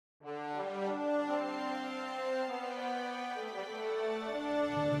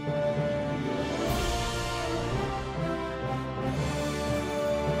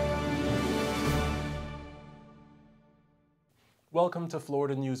Welcome to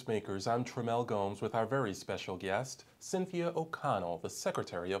Florida Newsmakers. I'm Tremel Gomes with our very special guest, Cynthia O'Connell, the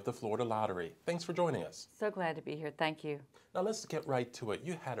Secretary of the Florida Lottery. Thanks for joining us. So glad to be here. Thank you. Now let's get right to it.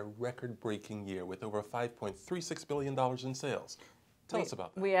 You had a record-breaking year with over $5.36 billion in sales. Tell us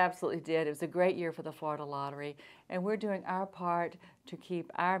about that. We absolutely did. It was a great year for the Florida Lottery, and we're doing our part to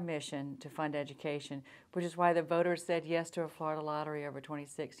keep our mission to fund education, which is why the voters said yes to a Florida Lottery over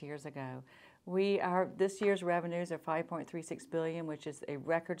 26 years ago. This year's revenues are $5.36 billion, which is a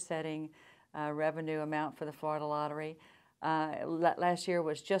record-setting revenue amount for the Florida Lottery. Last year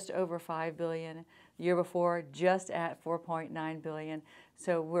was just over $5 billion. The year before, just at $4.9 billion.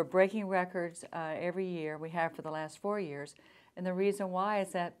 So we're breaking records every year. We have for the last 4 years. And the reason why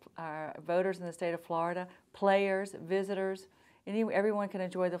is that our voters in the state of Florida, players, visitors, everyone can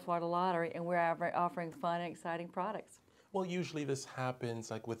enjoy the Florida Lottery, and we're offering fun and exciting products. Well, usually this happens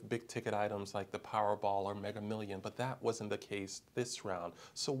like with big ticket items like the Powerball or Mega Million, but that wasn't the case this round.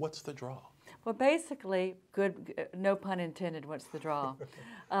 So what's the draw? Well, basically, no pun intended, what's the draw?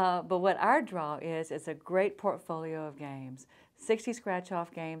 But what our draw is a great portfolio of games. 60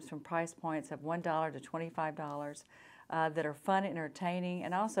 scratch-off games from price points of $1 to $25 that are fun and entertaining,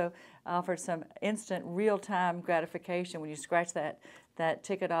 and also offer some instant real-time gratification. When you scratch that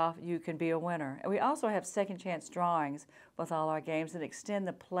ticket off, you can be a winner. And we also have second chance drawings with all our games that extend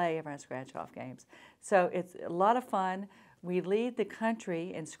the play of our scratch-off games. So it's a lot of fun. We lead the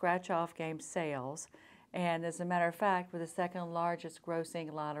country in scratch-off game sales, and as a matter of fact, we're the second largest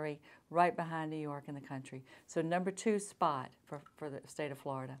grossing lottery right behind New York in the country. So #2 spot for the state of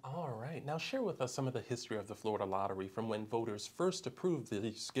Florida. All right. Now share with us some of the history of the Florida Lottery from when voters first approved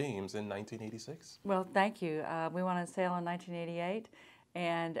these games in 1986. Well, thank you. We went on sale in 1988,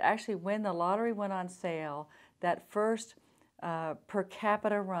 and actually when the lottery went on sale, that first per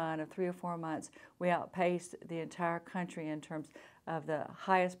capita run of 3 or 4 months, we outpaced the entire country in terms of the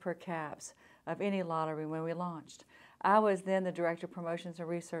highest per caps of any lottery when we launched. I was then the Director of Promotions and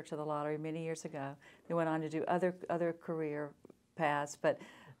Research of the lottery many years ago. They went on to do other career paths, but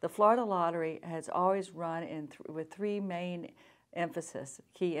the Florida Lottery has always run with 3 main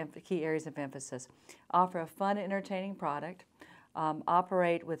key areas of emphasis. Offer a fun, entertaining product,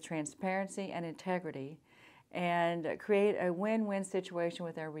 operate with transparency and integrity, and create a win-win situation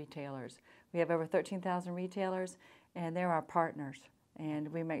with our retailers. We have over 13,000 retailers, and they're our partners, and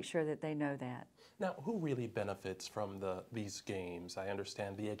we make sure that they know that. Now, who really benefits from these games? I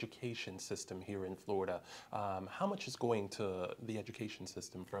understand the education system here in Florida. How much is going to the education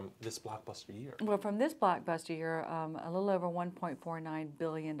system from this blockbuster year? Well, from this blockbuster year, a little over $1.49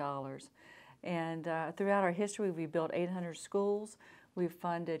 billion. And throughout our history, we've built 800 schools. We've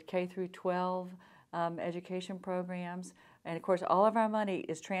funded K through 12 education programs. And of course, all of our money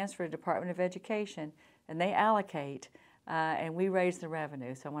is transferred to the Department of Education, and they allocate, and we raise the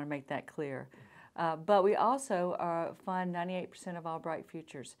revenue. So I want to make that clear. But we also fund 98% of all Bright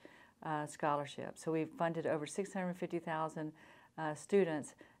Futures scholarships. So we've funded over 650,000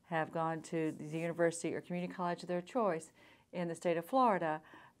 students have gone to the university or community college of their choice in the state of Florida,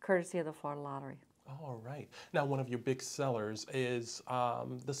 courtesy of the Florida Lottery. All right. Now, one of your big sellers is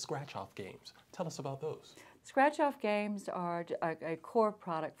the scratch-off games. Tell us about those. Scratch-off games are a core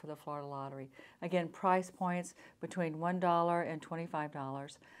product for the Florida Lottery. Again, price points between $1 and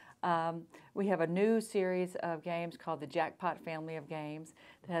 $25. We have a new series of games called the Jackpot family of games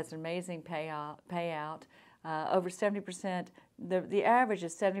that has an amazing payout. Over 70%, the average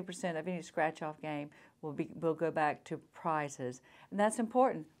is 70% of any scratch-off game will go back to prizes. And that's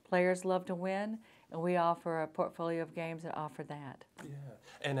important. Players love to win, and we offer a portfolio of games that offer that. Yeah.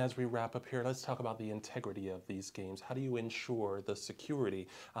 And as we wrap up here, let's talk about the integrity of these games. How do you ensure the security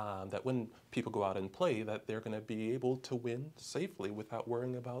that when people go out and play, that they're going to be able to win safely without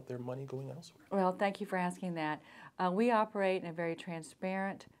worrying about their money going elsewhere? Well, thank you for asking that. We operate in a very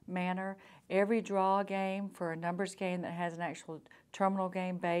transparent manner. Every draw game for a numbers game that has an actual terminal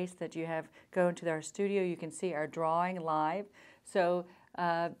game base that you go into our studio, you can see our drawing live. So,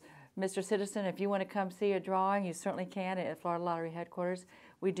 Mr. Citizen, if you want to come see a drawing, you certainly can at Florida Lottery headquarters.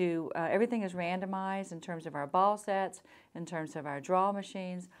 We do, everything is randomized in terms of our ball sets, in terms of our draw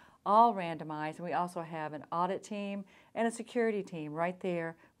machines, all randomized. And we also have an audit team and a security team right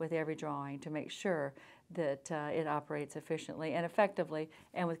there with every drawing to make sure that it operates efficiently and effectively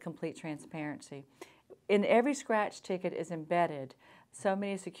and with complete transparency. In every scratch ticket is embedded so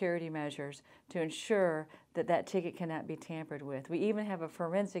many security measures to ensure that that ticket cannot be tampered with. We even have a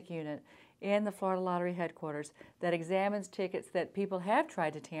forensic unit in the Florida Lottery headquarters that examines tickets that people have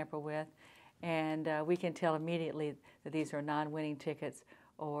tried to tamper with, and we can tell immediately that these are non-winning tickets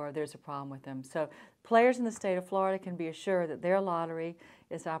or there's a problem with them. So players in the state of Florida can be assured that their lottery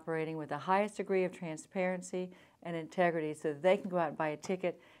is operating with the highest degree of transparency and integrity so that they can go out and buy a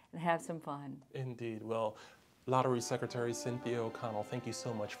ticket and have some fun. Indeed. Well, Lottery Secretary Cynthia O'Connell, thank you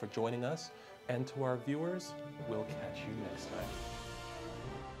so much for joining us. And to our viewers, we'll catch you next time.